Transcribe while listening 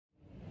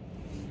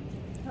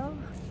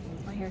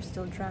hair's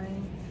still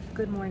drying.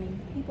 Good morning,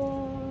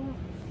 people.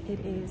 It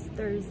is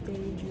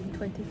Thursday, June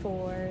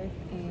 24th,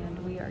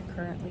 and we are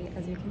currently,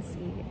 as you can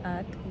see,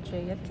 at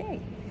JFK.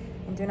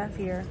 And do not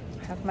fear,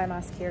 I have my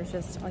mask here. It's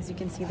just, as you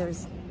can see,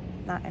 there's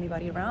not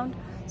anybody around.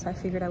 So I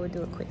figured I would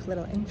do a quick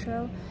little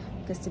intro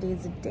because today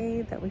is the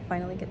day that we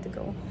finally get to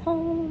go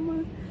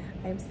home.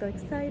 I am so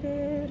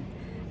excited.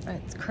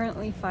 It's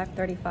currently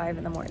 5:35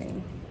 in the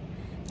morning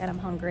and I'm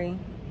hungry.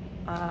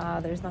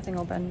 There's nothing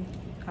open.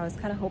 I was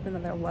kind of hoping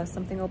that there was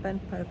something open,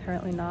 but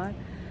apparently not.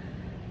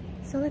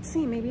 So let's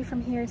see, maybe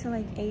from here to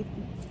like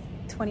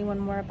 8:20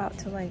 when we're about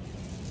to like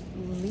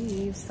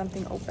leave,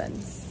 something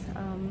opens.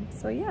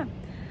 So yeah,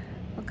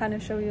 I'll kind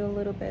of show you a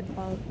little bit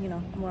while, you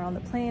know, we're on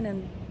the plane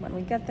and when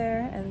we get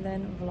there, and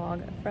then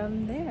vlog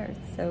from there.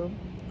 So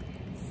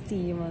see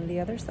you on the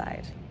other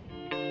side.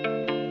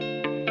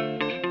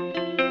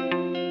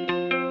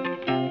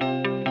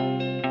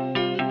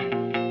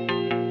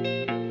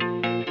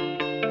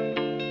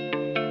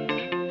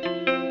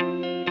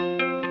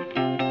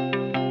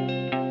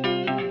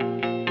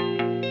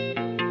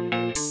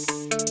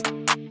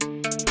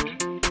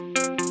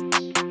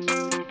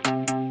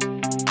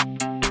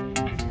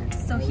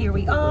 Here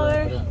we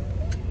are.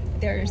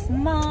 There's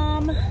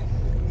mom.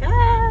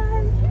 Hi.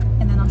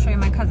 And then I'll show you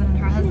my cousin and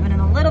her husband in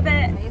a little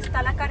bit. Ahí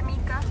está la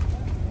Carmica.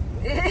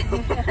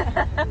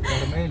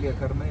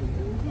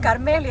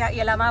 Carmelia y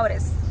el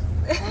Amores.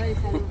 Hey.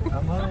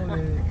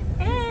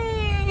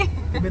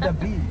 Give me the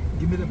beat.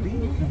 Give me the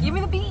beat. Give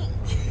me the beat.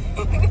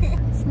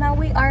 So now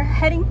we are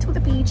heading to the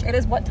beach. It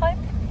is what time?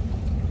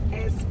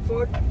 It's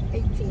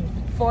 4:18.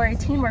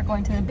 4:18. We're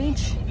going to the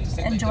beach,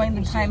 enjoying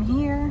the time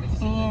here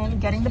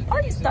and getting the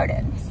party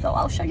started. So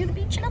I'll show you the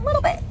beach in a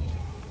little bit.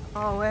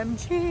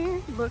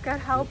 OMG, look at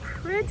how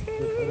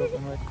pretty.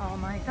 Oh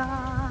my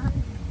God.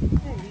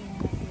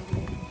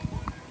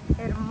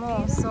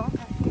 Hermoso.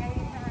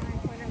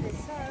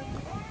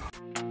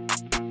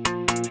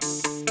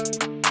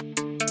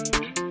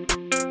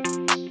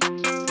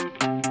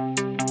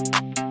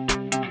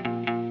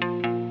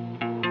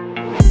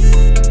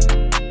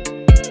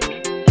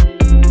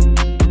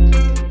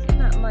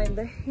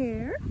 The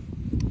hair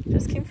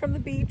just came from the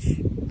beach.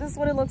 This is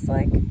what it looks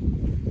like.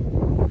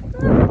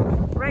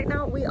 Right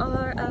now we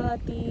are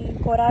at the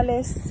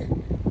Corales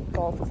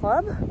Golf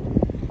Club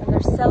and they're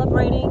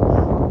celebrating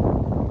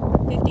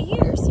 50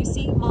 years. You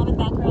see mom in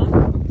the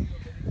background.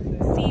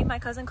 See my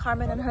cousin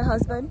Carmen and her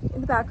husband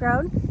in the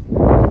background.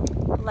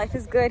 Life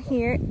is good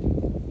here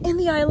in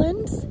the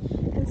islands,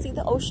 and see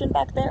the ocean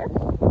back there.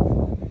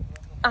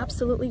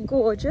 Absolutely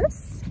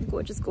gorgeous,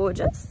 gorgeous,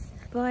 gorgeous.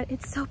 But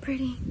it's so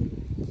pretty.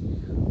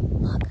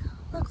 Look,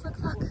 look, look,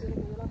 look.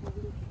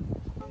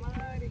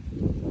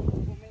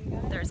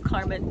 There's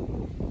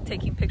Carmen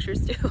taking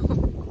pictures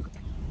too.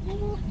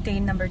 Day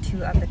number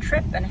 2 of the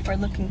trip, and if we're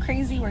looking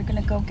crazy, we're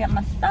gonna go get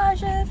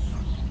massages.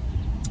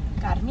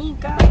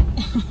 Carmica.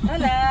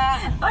 Hola.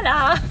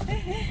 Hola.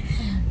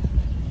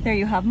 There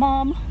you have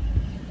mom.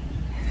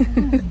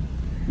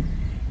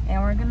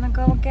 And we're gonna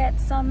go get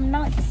some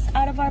nuts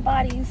out of our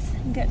bodies,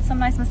 get some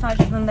nice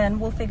massages, and then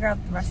we'll figure out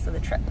the rest of the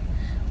trip.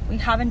 We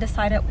haven't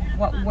decided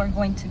what we're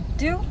going to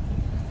do.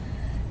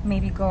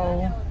 Maybe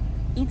go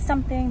eat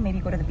something, maybe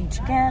go to the beach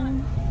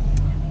again.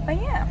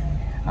 But yeah,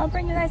 I'll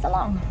bring you guys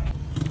along.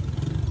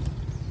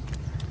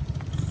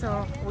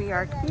 So we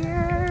are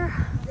here.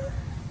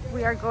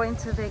 We are going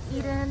to the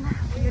Eden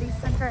Beauty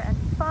Center and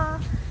Spa.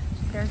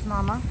 There's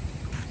mama.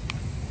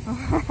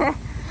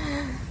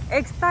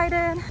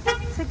 Excited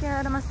to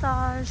get a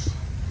massage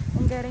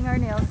and getting our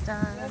nails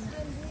done.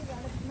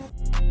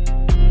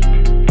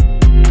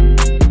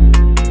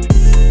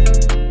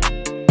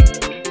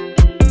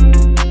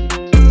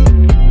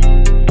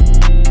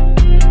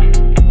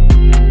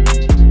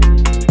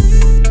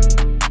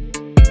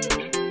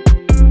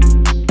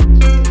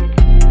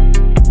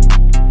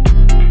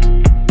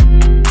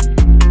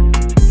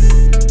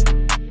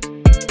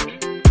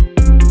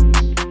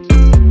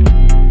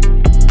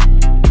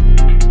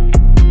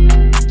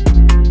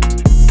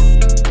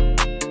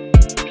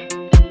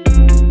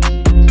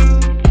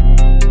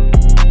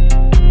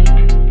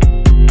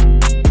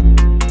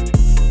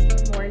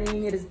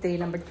 Day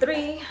number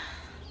 3.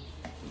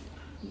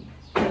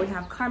 We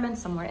have Carmen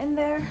somewhere in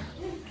there.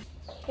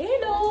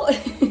 Hello.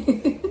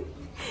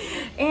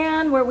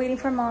 And we're waiting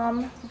for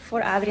mom,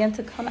 for Adrian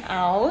to come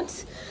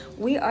out.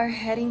 We are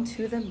heading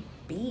to the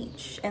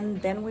beach, and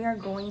then we are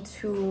going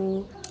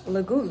to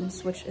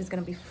lagoons, which is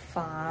gonna be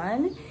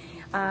fun.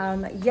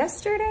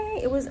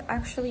 Yesterday it was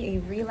actually a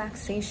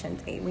relaxation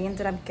day. We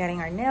ended up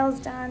getting our nails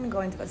done,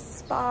 going to a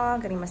spa,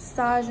 getting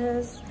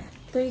massages.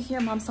 There you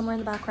hear mom somewhere in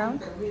the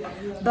background.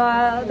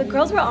 But the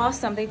girls were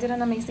awesome. They did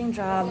an amazing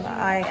job.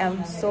 I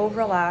am so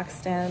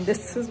relaxed, and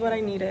this is what I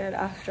needed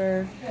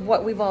after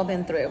what we've all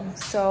been through.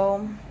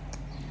 So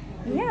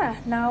yeah,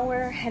 now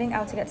we're heading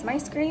out to get some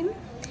ice cream,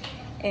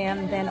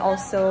 and then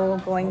also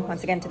going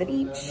once again to the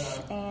beach,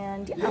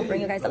 and yeah, I'll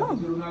bring you guys along.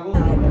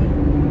 Hola.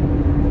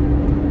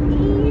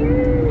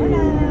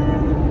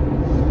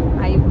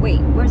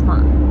 Wait, where's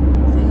mom?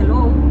 Say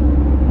hello.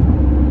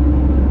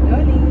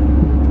 Loli.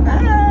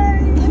 Hi.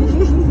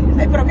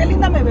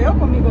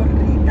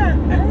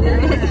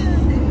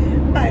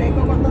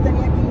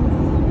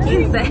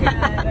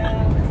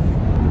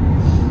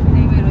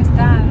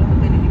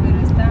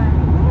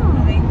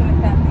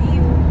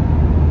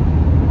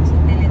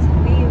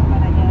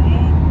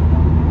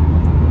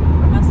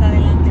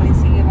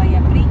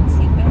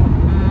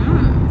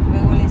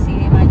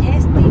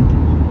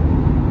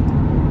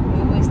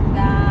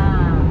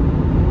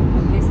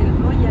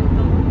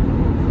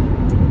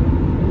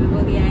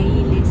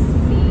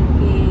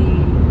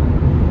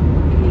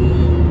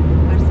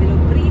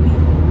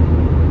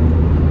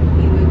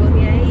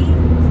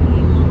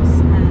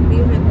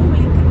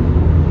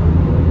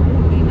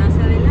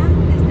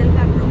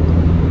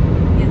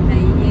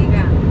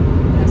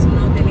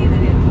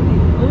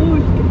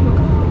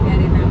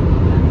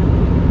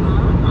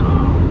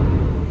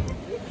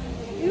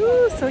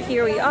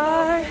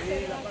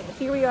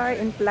 are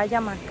in Playa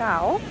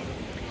Macao.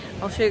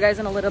 I'll show you guys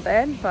in a little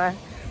bit, but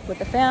with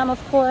the fam, of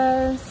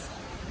course.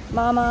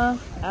 Mama,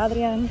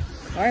 Adrian,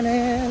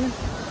 Carmen.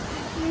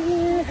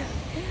 Yeah.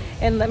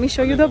 And let me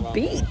show you the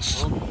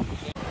beach.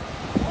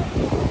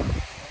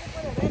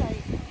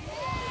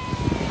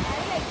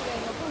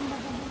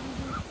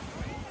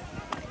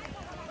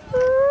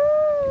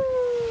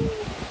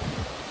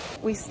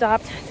 We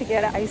stopped to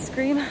get ice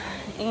cream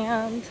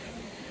and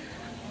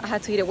I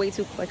had to eat it way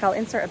too quick. I'll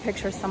insert a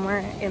picture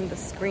somewhere in the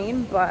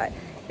screen, but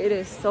it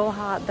is so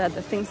hot that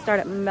the thing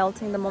started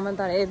melting the moment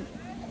that it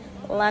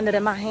landed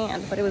in my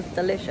hand, but it was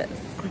delicious.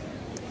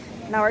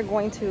 Now we're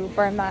going to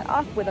burn that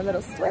off with a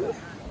little swim.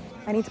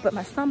 I need to put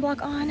my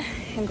sunblock on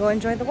and go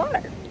enjoy the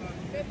water.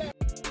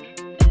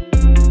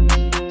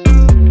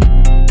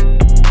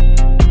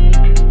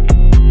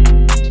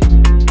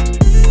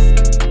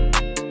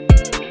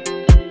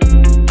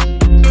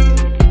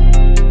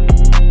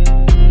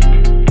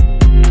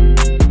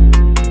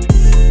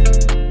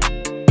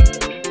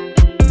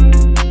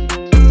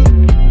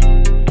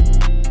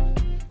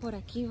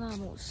 Aquí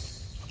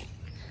vamos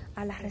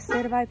a la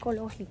reserva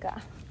ecológica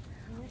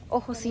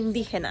Ojos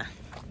Indígena.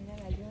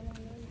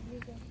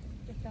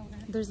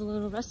 There's a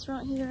little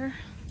restaurant here,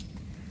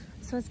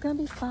 so it's gonna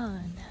be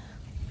fun.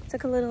 It's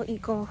like a little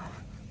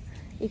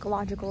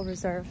ecological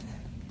reserve,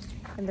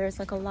 and there's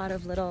like a lot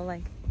of little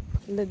like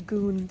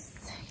lagoons.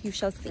 You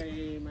shall see.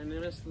 Hey, my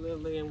name is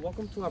Lily, and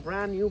welcome to a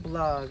brand new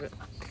vlog.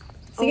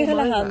 Sigue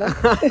relajando.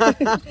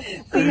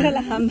 Sigue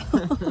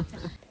relajando.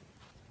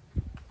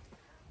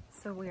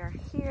 So we are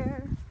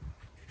here.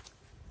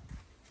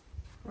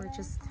 We're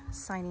just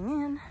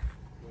signing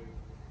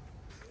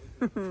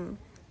in.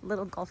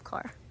 Little golf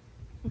car.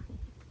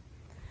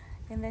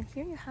 And then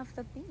here you have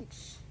the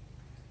beach.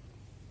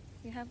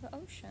 You have the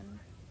ocean.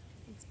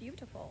 It's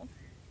beautiful.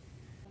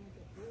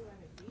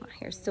 My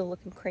hair's still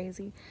looking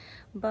crazy,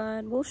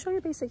 but we'll show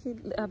you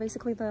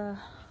basically the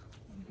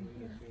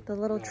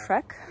little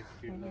trek.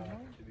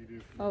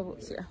 Oh,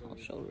 here, I'll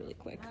show really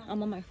quick.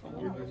 I'm on my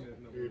phone.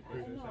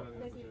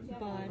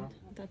 But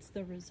that's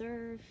the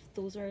reserve.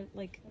 Those are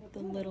like the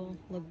little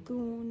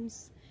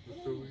lagoons.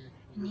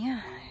 And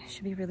yeah, it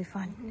should be really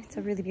fun. It's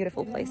a really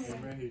beautiful place.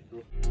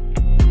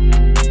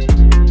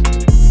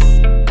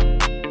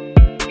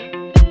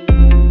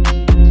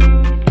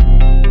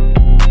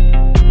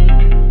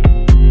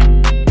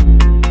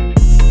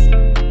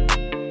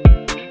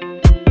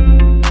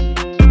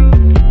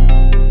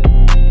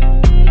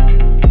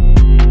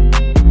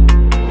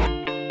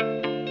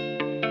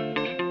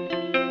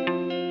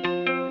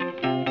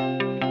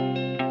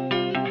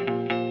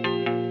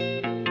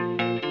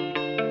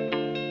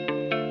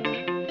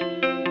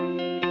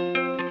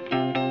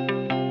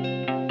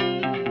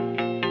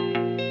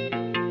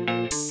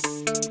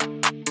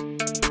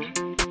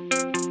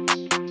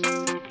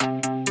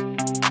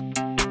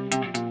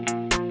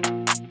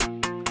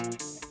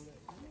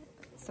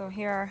 So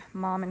here are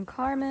Mom and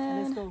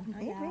Carmen.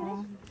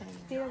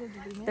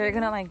 They're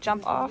gonna like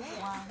jump off.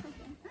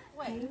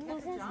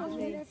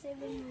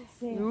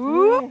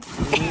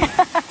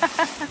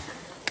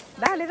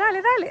 Dale,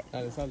 dale, dale.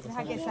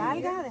 Deja que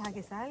salga, deja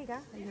que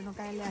salga. Yo no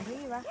caerle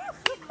arriba.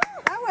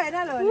 Está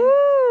buena, Loli.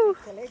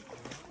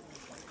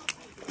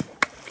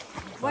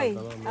 Voy.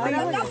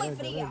 Está muy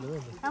fría.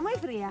 Está muy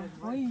fría.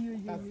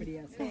 Está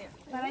fría, sí.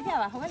 Para allá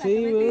abajo, ¿verdad?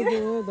 Sí,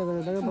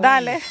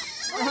 Dale.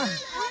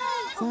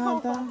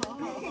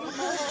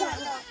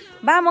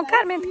 Vamos,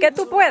 Carmen, que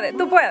tú puedes,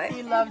 tú puedes.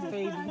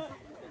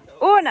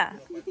 Una.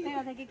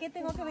 Espérate, que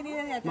tengo que venir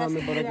desde atrás.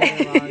 mami, por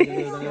aquí va.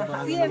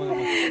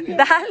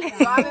 Dale.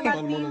 Suave,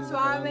 Martín,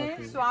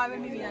 suave, suave,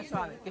 mi vida,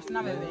 suave. Que es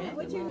una bebé, ¿eh?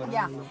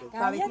 Ya,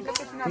 suavecito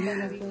que es una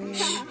bebé.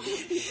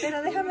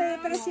 Pero déjame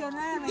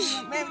presionarme.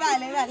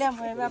 Dale, dale,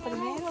 amor, va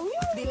primero.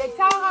 Dile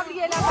chao,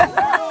 Gabriela.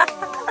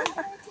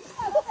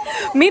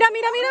 Mira,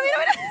 mira, mira, mira,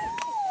 mira.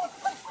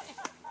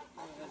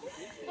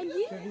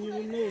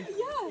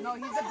 No,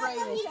 he's the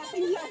bravest.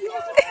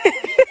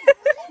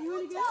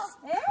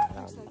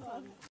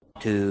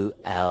 2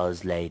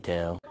 hours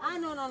later. Ah,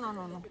 no, no, no,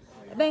 no, no.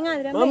 Ven,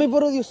 Adrián. Mami,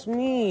 pero Dios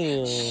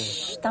mío.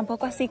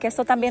 Tampoco así, que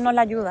eso también no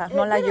la ayuda,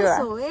 no la ayuda.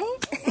 Eso, ¿eh?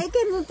 Es que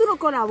tú no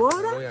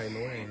colaboras.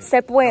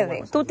 Se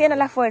puede, tú tienes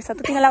la fuerza,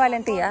 tú tienes la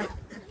valentía.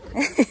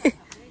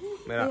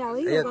 Mira, Mira,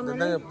 ella cuando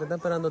te está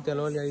esperando tía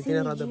Loli, ahí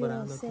tiene rato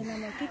esperando.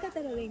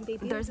 Quítate los 20 y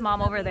There's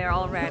Mom over there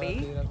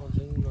already. Tira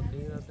contigo,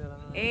 tíratela.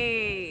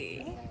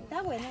 Hey.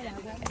 Está buena el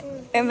agua.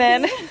 And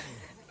then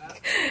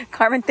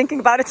Carmen thinking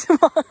about it too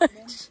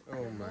much. Oh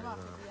my God.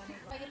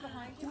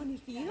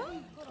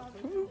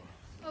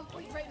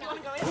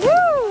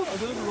 Woo! Are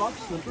those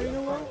rocks slippery in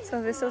a while?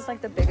 So this is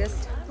like the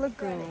biggest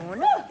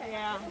lagoon.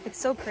 It's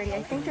so pretty.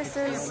 I think this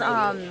is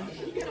Laguna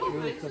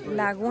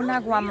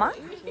Guama. I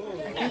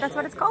think that's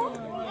what it's called.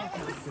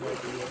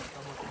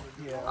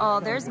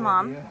 Oh, there's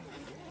Mom.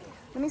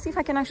 Let me see if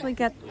I can actually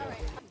get...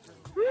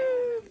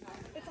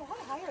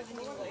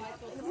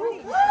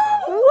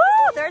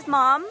 Woo! There's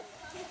Mom.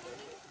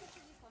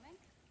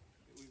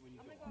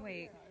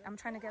 Wait, I'm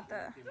trying to get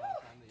the...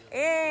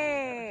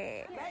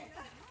 Hey!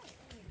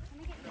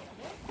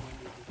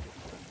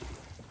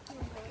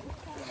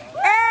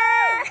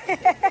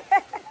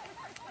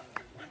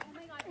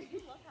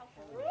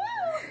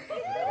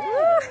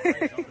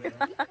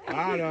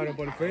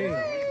 por fin.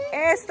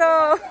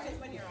 Esto.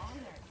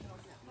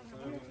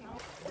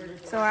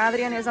 So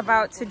Adrian is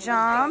about to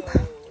jump.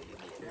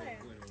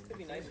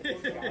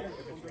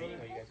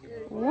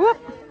 Whoop!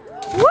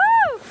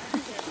 Woo!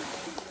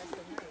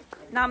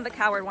 Now I'm the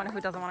coward one who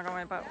doesn't want to go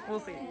in, but we'll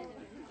see.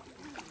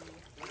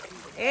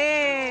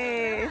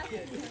 Hey!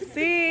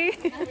 See?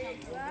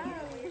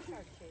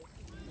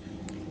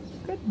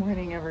 Good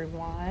morning,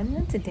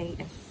 everyone. Today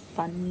is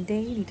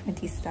Sunday, the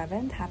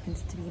 27th.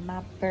 Happens to be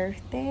my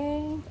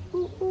birthday.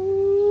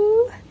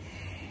 Ooh.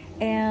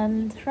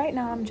 And right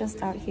now I'm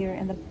just out here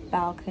in the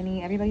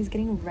balcony. Everybody's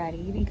getting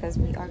ready because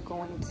we are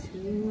going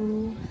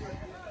to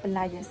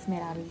Playa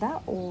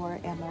Esmeralda or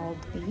Emerald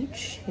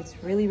Beach. It's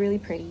really, really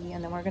pretty.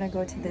 And then we're gonna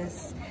go to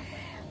this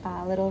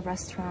little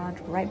restaurant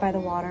right by the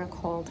water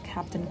called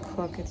Captain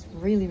Cook. It's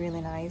really,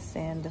 really nice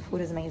and the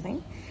food is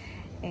amazing.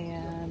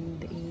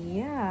 And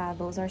yeah,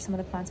 those are some of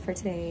the plans for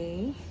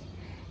today.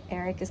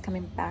 Eric is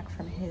coming back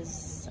from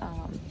his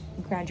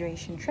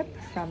graduation trip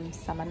from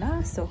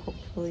Samana, so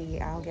hopefully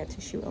I'll get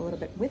to shoot a little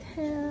bit with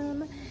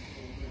him.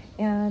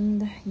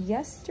 And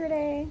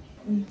yesterday,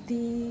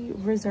 the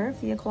reserve,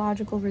 the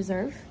ecological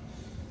reserve,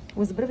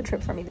 was a bit of a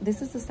trip for me.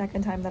 This is the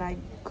second time that I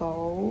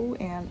go,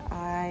 and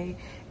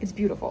it's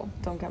beautiful.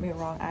 Don't get me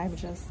wrong. I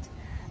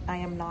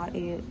am not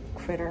a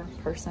critter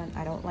person.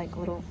 I don't like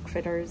little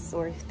critters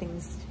or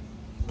things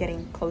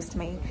getting close to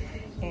me,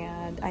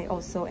 and I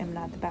also am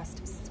not the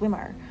best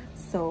swimmer.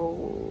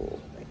 So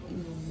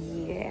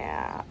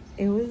yeah,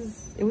 it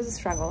was a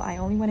struggle. I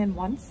only went in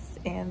once,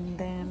 and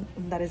then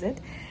that is it,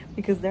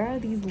 because there are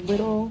these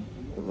little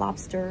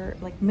lobster,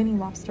 like mini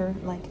lobster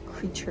like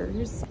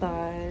creatures,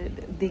 but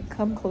they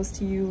come close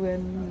to you,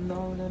 and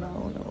no,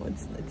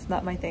 it's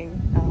not my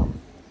thing.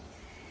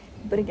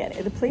 But again,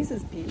 the place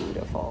is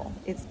beautiful.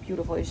 It's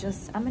beautiful. It's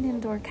just, I'm an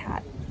indoor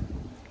cat,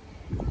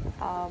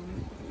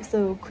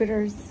 so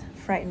critters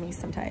frighten me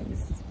sometimes,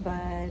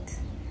 but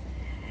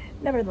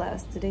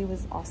nevertheless, today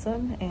was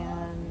awesome.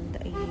 And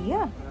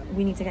yeah,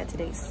 we need to get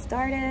today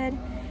started.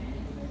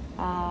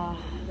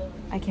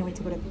 I can't wait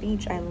to go to the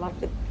beach. I love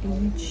the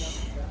beach.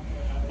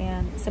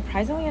 And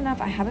surprisingly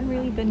enough, I haven't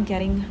really been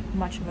getting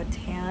much of a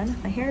tan.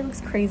 My hair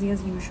looks crazy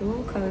as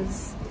usual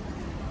because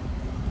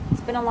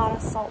it's been a lot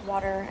of salt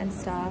water and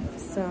stuff,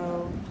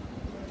 so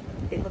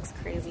it looks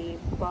crazy.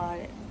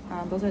 But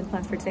those are the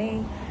plans for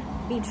today.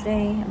 Beach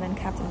day, and then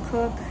Captain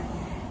Cook,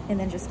 and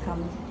then just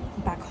come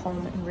back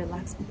home and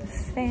relax with the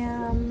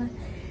fam.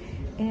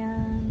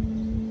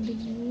 And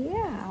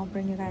yeah, I'll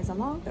bring you guys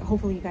along, but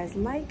hopefully you guys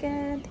like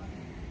it.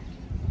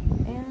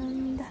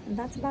 And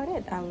that's about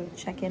it. I will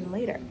check in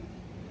later.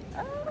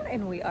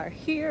 And we are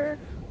here.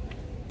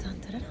 Dun,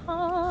 dun, dun,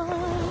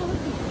 dun.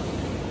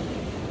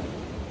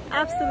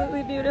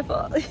 Absolutely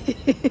beautiful.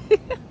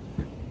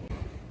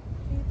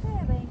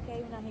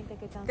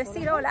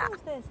 Decir hola.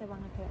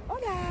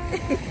 Hola.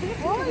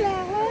 Hola.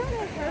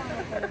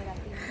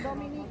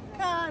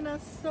 Dominicana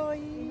soy.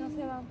 No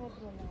se van por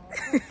otro lado.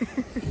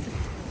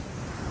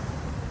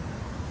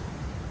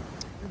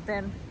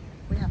 Then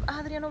we have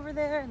Adrian over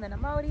there, and then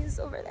Amaury's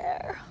over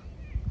there.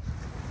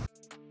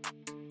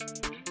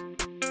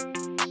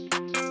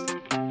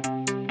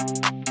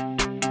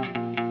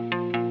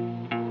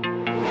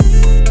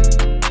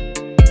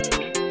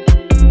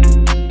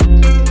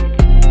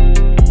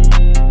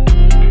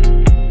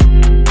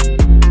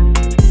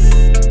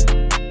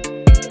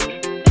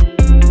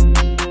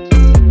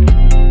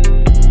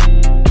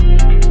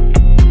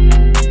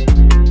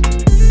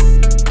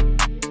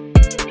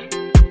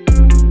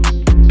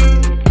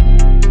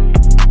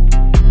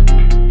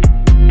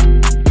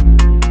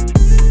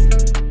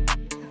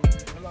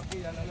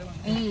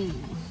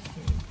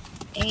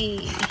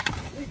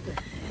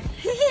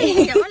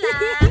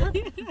 Hola.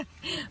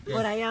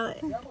 Por allá,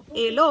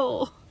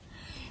 hello.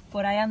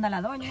 Por allá anda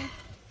la doña.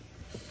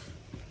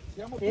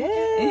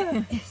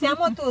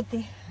 Siamo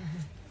tutti.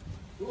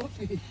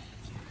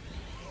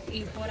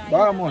 Y por allá.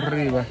 Vamos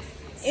arriba.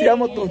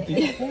 Siamo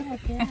tutti.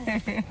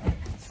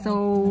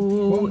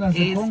 So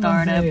it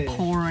started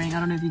pouring. I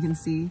don't know if you can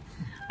see.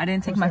 I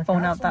didn't take my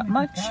phone out that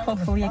much.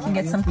 Hopefully I can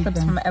get some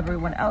clips from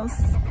everyone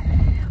else.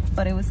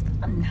 But it was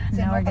fun.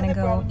 Now we're gonna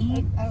go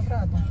eat.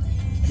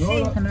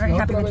 I'm very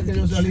happy with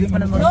this beach. It's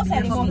one of the most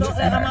beautiful beaches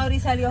ever.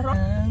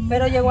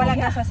 Pero llegó a la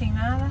casa sin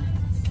nada.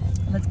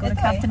 Let's go to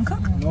Captain Cook.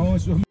 No,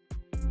 eso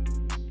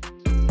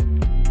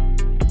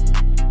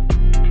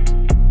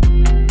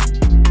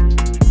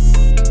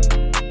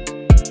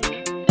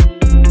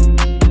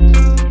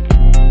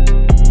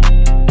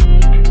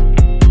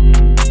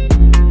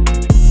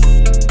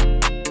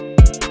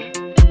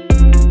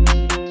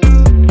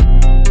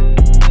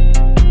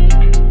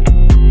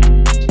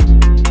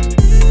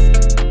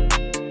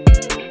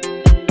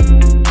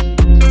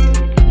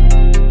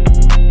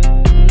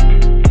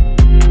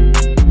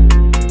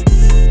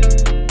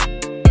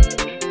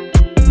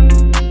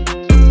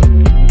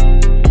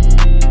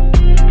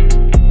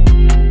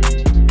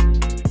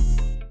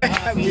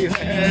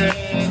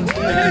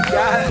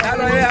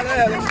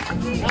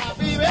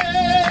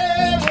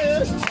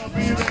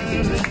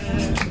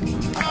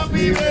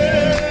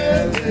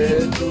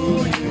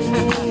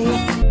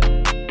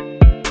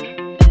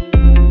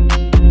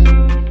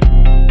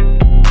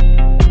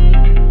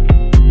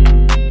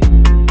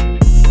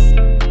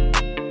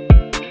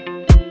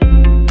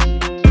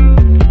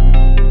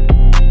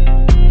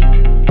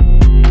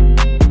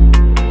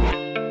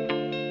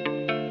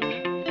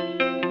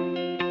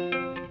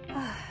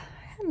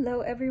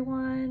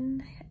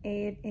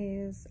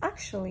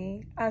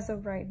actually, as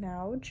of right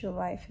now,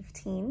 July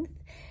 15th,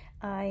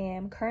 I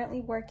am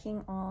currently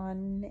working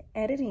on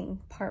editing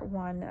part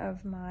 1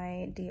 of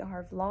my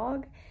DR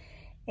vlog,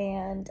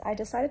 and I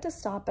decided to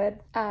stop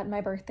it at my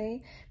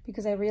birthday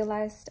because I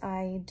realized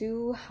I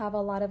do have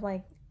a lot of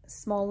like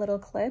small little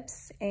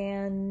clips,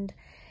 and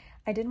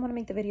I didn't want to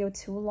make the video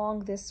too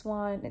long. This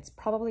one, it's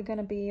probably going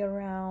to be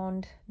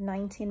around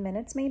 19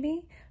 minutes,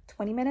 maybe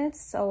 20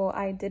 minutes. So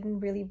I didn't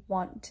really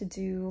want to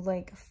do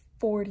like a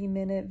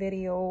 40-minute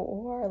video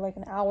or like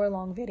an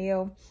hour-long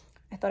video.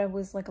 I thought it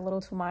was like a little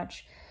too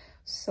much.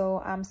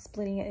 So I'm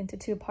splitting it into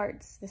 2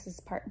 parts. This is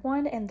part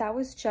 1, and that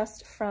was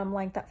just from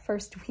like that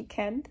first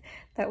weekend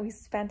that we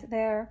spent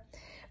there.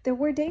 There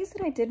were days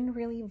that I didn't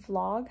really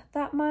vlog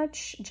that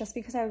much just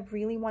because I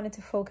really wanted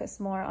to focus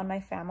more on my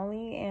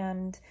family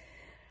and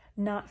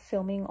not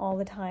filming all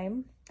the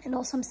time. And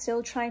also I'm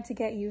still trying to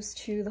get used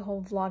to the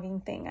whole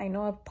vlogging thing. I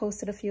know I've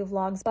posted a few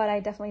vlogs, but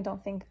I definitely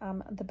don't think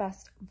I'm the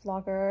best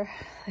vlogger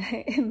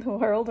in the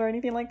world or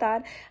anything like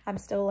that. I'm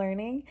still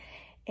learning.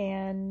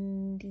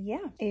 And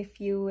yeah,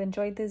 if you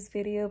enjoyed this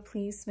video,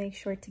 please make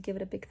sure to give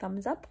it a big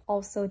thumbs up.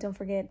 Also, don't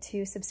forget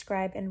to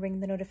subscribe and ring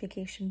the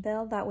notification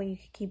bell. That way you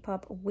can keep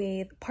up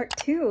with part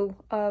 2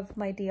 of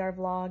my DR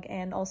vlog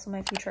and also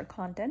my future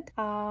content.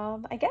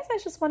 I guess I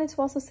just wanted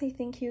to also say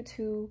thank you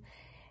to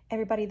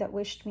everybody that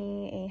wished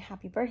me a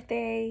happy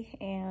birthday,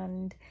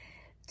 and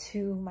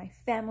to my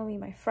family,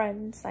 my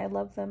friends. I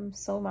love them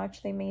so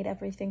much. They made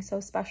everything so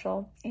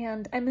special,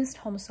 and I missed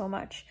home so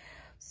much.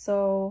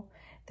 So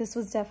this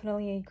was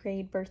definitely a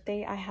great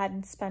birthday. I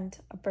hadn't spent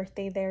a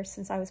birthday there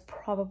since I was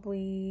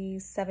probably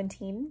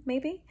 17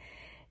 maybe,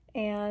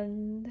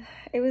 and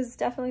it was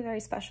definitely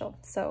very special.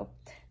 So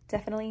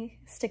definitely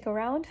stick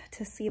around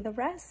to see the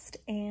rest,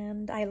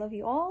 and I love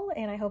you all,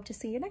 and I hope to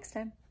see you next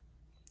time.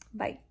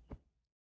 Bye.